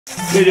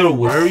这就是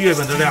五仁月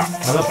饼的料，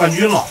把它拌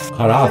均了。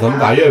看着啊，咱们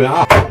打月饼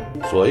啊，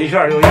左一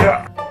下右一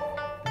下。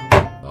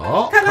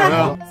好，看没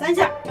有？3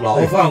下。老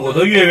饭骨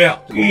的月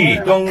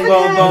饼，噔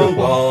噔噔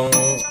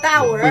噔。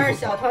大五仁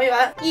小团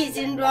圆，1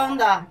斤装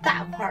的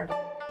大块的。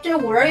这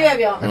五仁月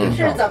饼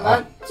是怎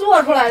么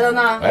做出来的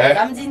呢？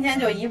咱们今天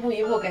就一步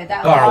一步给大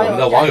家告诉我们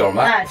的网友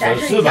们展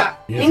示一下。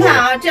您看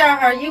啊，这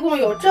样一共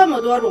有这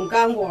么多种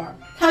干果，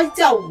它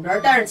叫五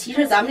仁，但是其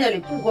实咱们这里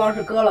不光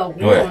是搁了5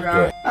种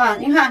仁啊。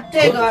您看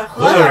这个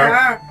核桃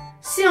仁、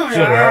杏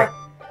仁、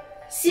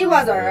西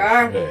瓜籽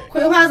儿、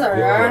葵花籽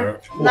儿、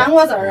南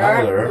瓜籽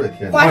儿、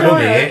花生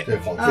仁，这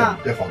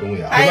好东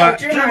西啊！还有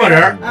芝麻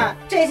仁啊，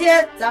这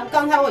些咱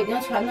刚才我已经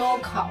全都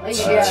烤了一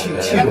遍，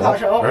给烤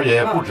熟。而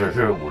且不只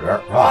是五仁，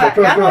是吧？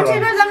对，然后这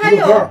边咱还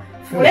有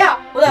辅料，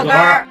葡萄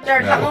干，这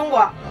是糖冬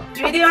瓜、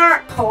橘丁，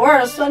口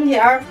味酸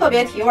甜，特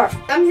别提味。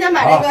咱们先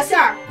把这个馅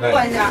儿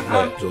和一下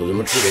啊，就这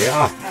么处理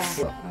啊。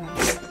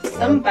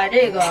咱们把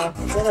这个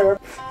核桃仁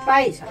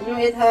掰一下，因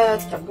为它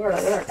整个的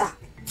有点大。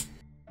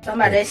咱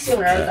把这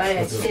杏仁咱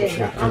也切一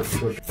下啊。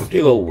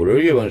这个五仁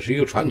月饼是一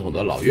个传统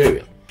的老月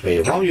饼，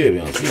北方月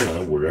饼基本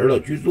上五仁的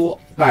居多。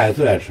大爷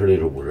最爱吃的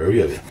是五仁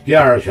月饼，第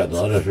二选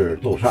择的是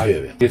豆沙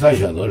月饼，第三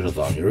选择是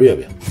枣泥月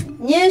饼。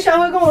您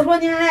上回跟我说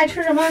您还爱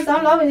吃什么？咱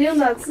们老北京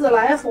的自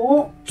来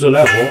红、自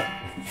来红、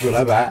自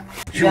来白、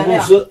青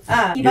红丝。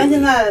哎，一般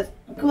现在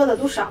搁的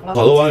都少了。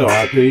好多网友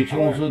啊，对于青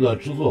红丝的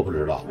制作不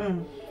知道。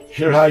其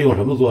实它用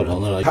什么做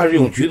成的呢？它是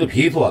用橘子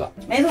皮做的。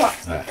没错。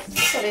哎，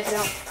特别香。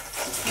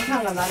您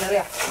看看咱这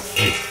料，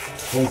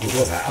丰富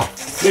多彩啊！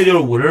这就是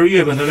五仁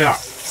月饼的料，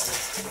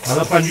把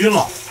它拌均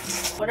了。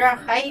我这儿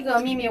还一个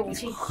秘密武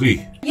器，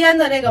腌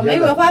的这个玫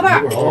瑰花瓣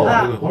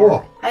啊，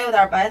还有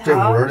点白糖。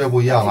这五仁就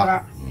不一样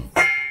了。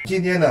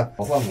今天呢，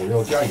老饭骨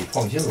又加以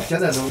创新了，现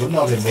在能闻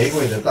到这玫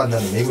瑰的淡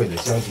淡的玫瑰的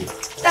香气。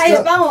大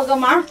爷帮我个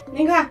忙，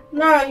您看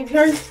那儿有一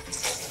瓶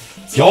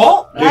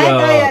酒，来，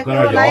大爷给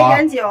我来一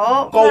点酒，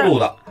高度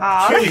的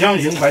清香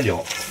型白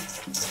酒。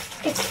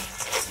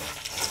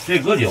这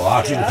葛酒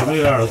啊是个什么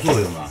样的作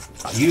用呢？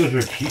一个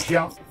是提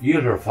香，一个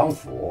是防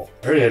腐，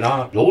而且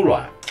呢柔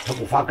软，它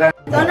不发干。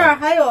咱这儿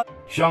还有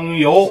香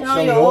油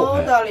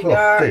到里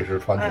边，这是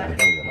传统的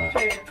香油，这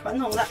是传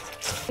统的。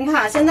您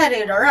看现在这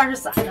个仁儿啊是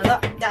散着的，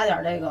加点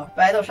这个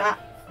白豆沙。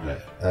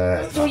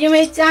就因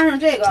为加上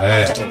这个，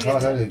它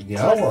这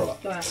黏糊了。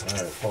对，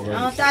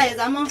然后大爷，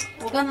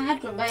我刚才还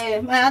准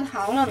备麦芽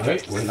糖了呢。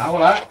我给拿过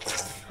来。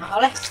好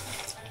嘞，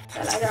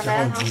再来点麦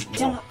芽糖，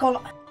行了，够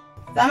了。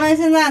咱们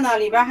现在呢，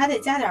里边还得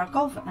加点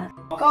高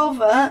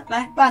粉，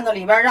来拌到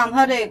里边，让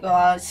它这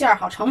个馅儿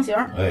好成型。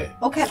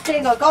OK，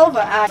 这个高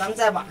粉啊，咱们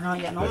在网上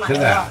也能买到。现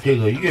在这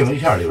个月饼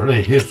馅里边的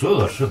一些所有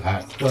的食材，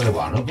都在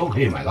网上都可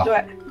以买到。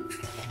对，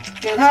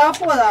给它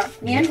和的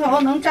粘稠，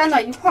能粘到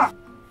一块儿。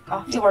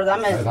好，一会儿咱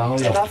们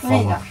给它分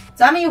一下。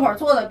咱们一会儿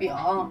做的饼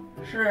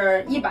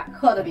是100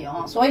克的饼，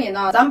所以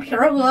呢，咱们皮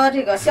儿和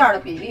这个馅儿的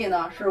比例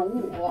呢是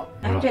55，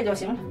这就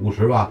行了。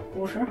50吧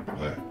？50。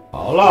对，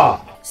好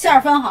了。馅儿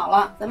分好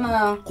了，咱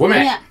们和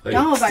面，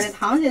然后把这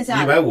糖先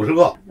下150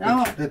个。然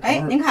后，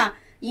您看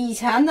以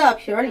前的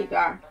皮儿里边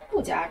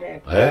不加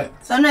这个，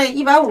咱这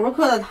150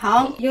克的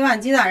糖，1碗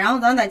鸡蛋，然后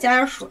咱再加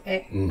点水，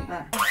给打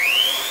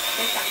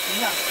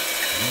一下，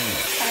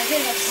把这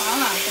个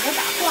糖啊给它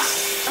打化了。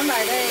咱把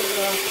这个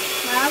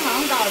麦芽糖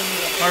倒进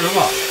去，20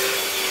个。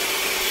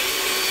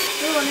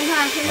师傅，您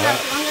看现在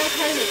咱该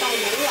开始倒油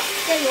了，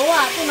这油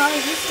啊不能一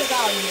次倒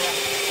进去，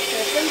得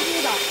分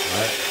批倒，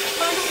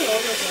花生油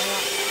就行了。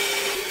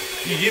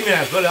1斤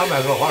面搁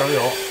200克花生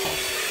油。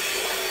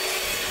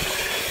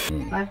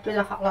来，这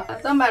就好了。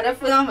咱把这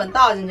富强粉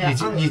倒进去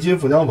，1斤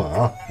富强粉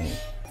啊。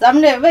咱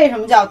们这为什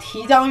么叫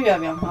提浆月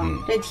饼啊？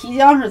这提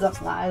浆是怎么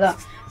来的？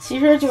其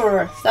实就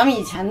是咱们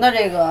以前的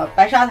这个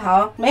白砂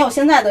糖没有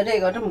现在的这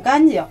个这么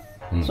干净，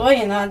所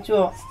以呢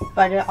就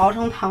把这熬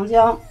成糖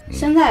浆。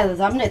现在的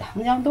咱们这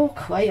糖浆都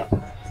可以了，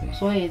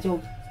所以就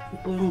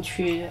不用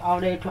去熬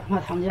这转化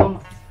糖浆了。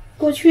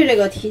过去这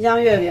个提浆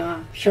月饼啊，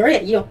皮儿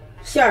也硬，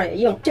馅儿也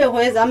硬，这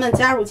回咱们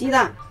加入鸡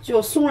蛋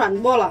就松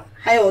软多了，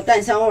还有蛋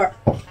香味儿。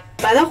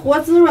把它和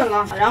滋润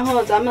了，然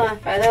后咱们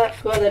把它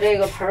搁在这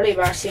个盆里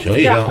边醒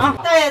一下啊。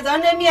大爷，咱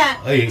这面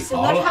醒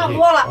的差不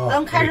多了，咱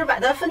们开始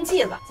把它分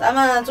剂子。咱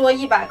们做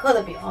100克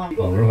的饼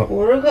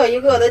，50克一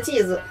个的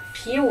剂子，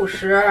皮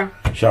50，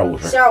馅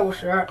儿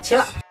50，齐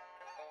了。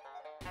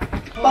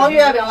包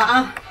月饼了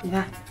啊！你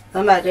看，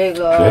咱把这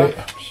个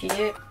皮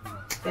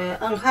给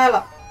摁开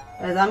了，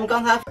把咱们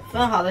刚才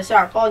分好的馅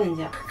儿包进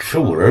去。吃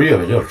五仁月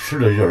饼就吃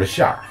的就是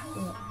馅儿。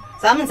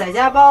咱们在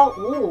家包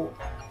55。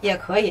也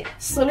可以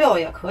，46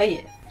也可以。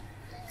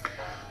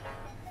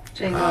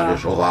这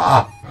手法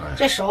啊，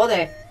这手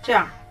得这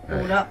样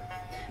捂着，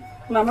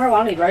慢慢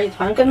往里边一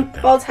团，跟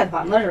包菜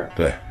团子似的。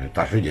对，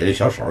大师姐这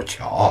小手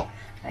巧。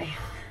哎呀，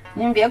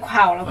您别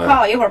夸我了，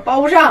夸我一会儿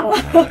包不上了。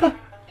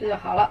这就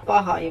好了，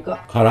包好一个。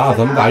看着啊，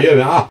咱们打月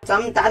饼啊，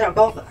咱们打点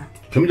高粉。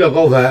什么叫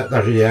高粉，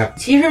大师姐？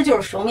其实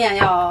就是熟面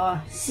要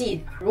细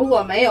点，如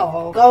果没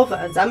有高粉，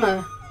咱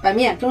们把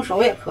面蒸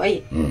熟也可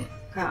以。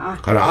看啊，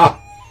看着啊，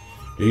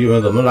这月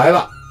饼怎么来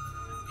的？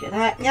给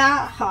它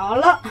压好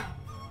了，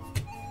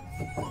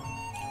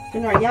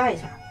跟这儿压一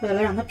下，为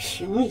了让它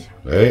平一下。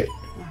哎，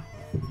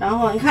然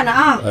后你看着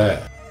啊，哎，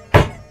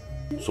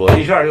左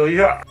一下右一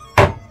下，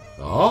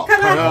好，看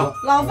看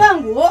老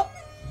饭骨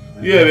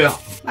月饼，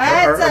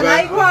来再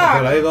来一块儿，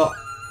再来一个。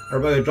二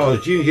位照的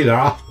精细点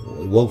啊！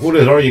我估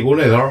这头，一估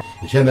那头。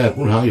现在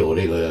工厂有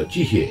这个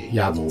机械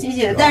压模，机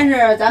械，但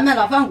是咱们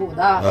老饭骨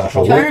的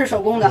全是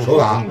手工的，手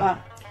打，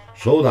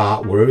手打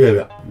五仁月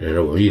饼，这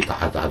是我们一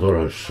打多少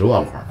10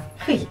万块。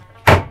嘿，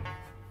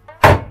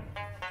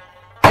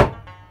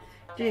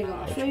这个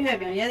摔月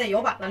饼也得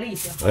有把子力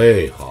气。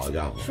哎，好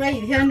家伙，摔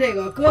一天这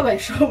个胳膊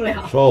受不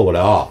了，受不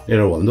了。那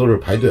是我们都是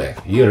排队，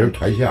一个人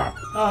团馅儿，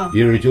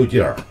一个人揪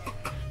劲儿，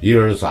一个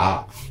人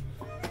砸。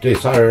这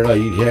3人呢，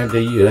一天这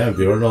一人，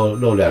比如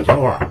弄2000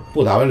块，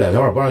不打完2000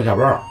块不让下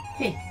班。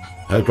嘿，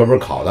还有专门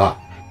烤的。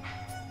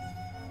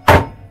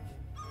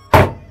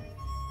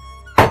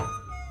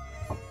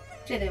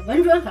这得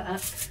稳准狠。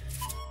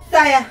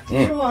大爷，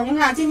师傅，您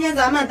看今天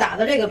咱们打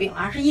的这个饼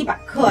啊，是100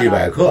克的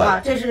，100克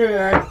啊，这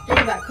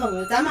100克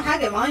的，咱们还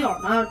给网友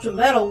呢准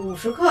备了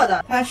50克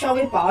的，它稍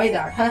微薄一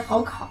点，它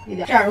好烤一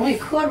点，这样容易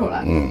磕出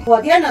来。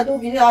我颠的都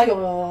比较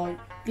有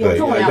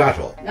重量，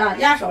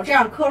压手，这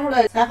样磕出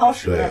来才好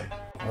使。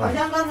好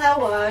像刚才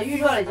我预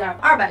热了一下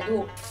，200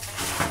度，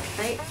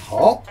哎，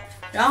好，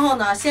然后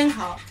呢，先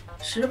烤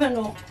10分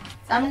钟，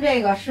咱们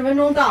这个10分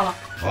钟到了，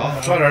好，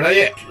刷点大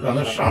液，让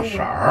它上色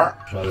儿，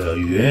刷的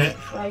匀，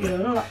刷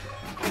匀了，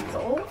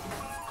走，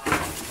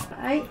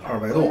来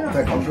200度，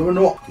再烤10分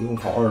钟，一共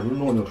烤20分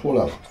钟就出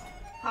来了。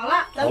好了，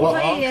咱们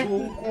可以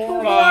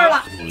出锅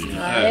了。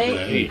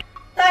哎，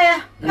大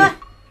爷看，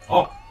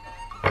好。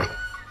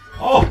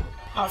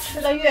好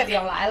吃的月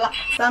饼来了，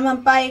咱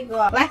们掰一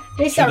个来，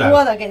这馅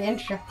多的给您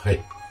吃。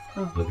嘿，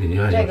我给您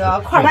这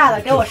个块大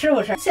的给我师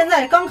傅吃。现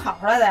在刚烤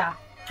出来的呀，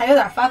还有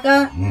点发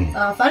干。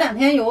反2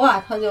天油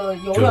啊，它就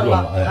油润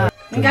了。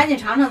您赶紧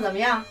尝尝怎么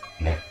样？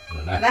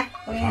来，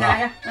我给你拿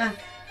着。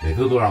每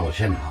次都让我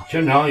先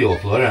尝有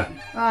责任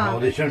啊，我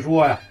得先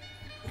说呀。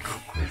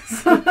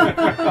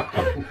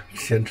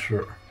先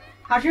吃，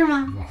好吃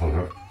吗？好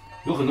吃。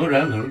有很多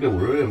人可能对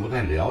五仁月饼不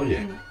太了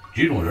解，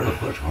几种仁的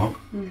合成，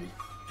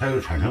它就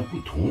产生不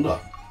同的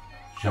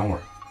香味儿。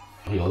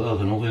有的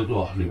可能会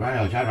做里边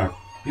要加点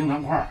冰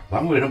糖块，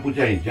咱们为什么不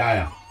建议加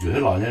呀？有些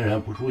老年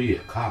人不注意，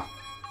咔，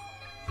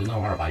冰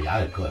糖块把牙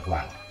给硌坏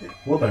了。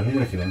我本身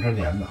就喜欢吃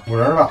黏的，五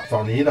仁的、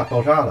枣泥的、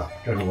豆沙的，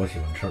这是我喜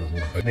欢吃的东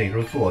西。那时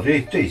候做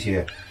这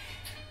些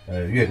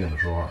月饼的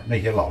时候，那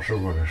些老师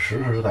傅是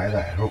实实在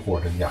在是货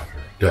真价实。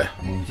对，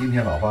我们今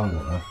天老饭骨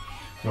呢，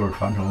就是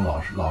传承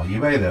老一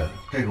辈的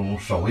这种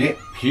手艺，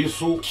皮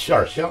酥馅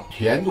儿香，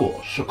甜度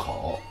适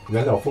口，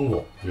原料丰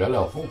富。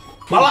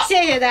完了，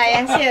谢谢大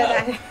爷，谢谢大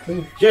爷，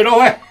谢谢周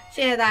辉，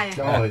谢谢大爷，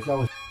教会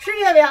吃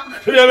月饼，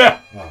吃月饼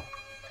啊，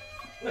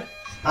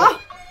好，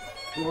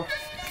一会儿。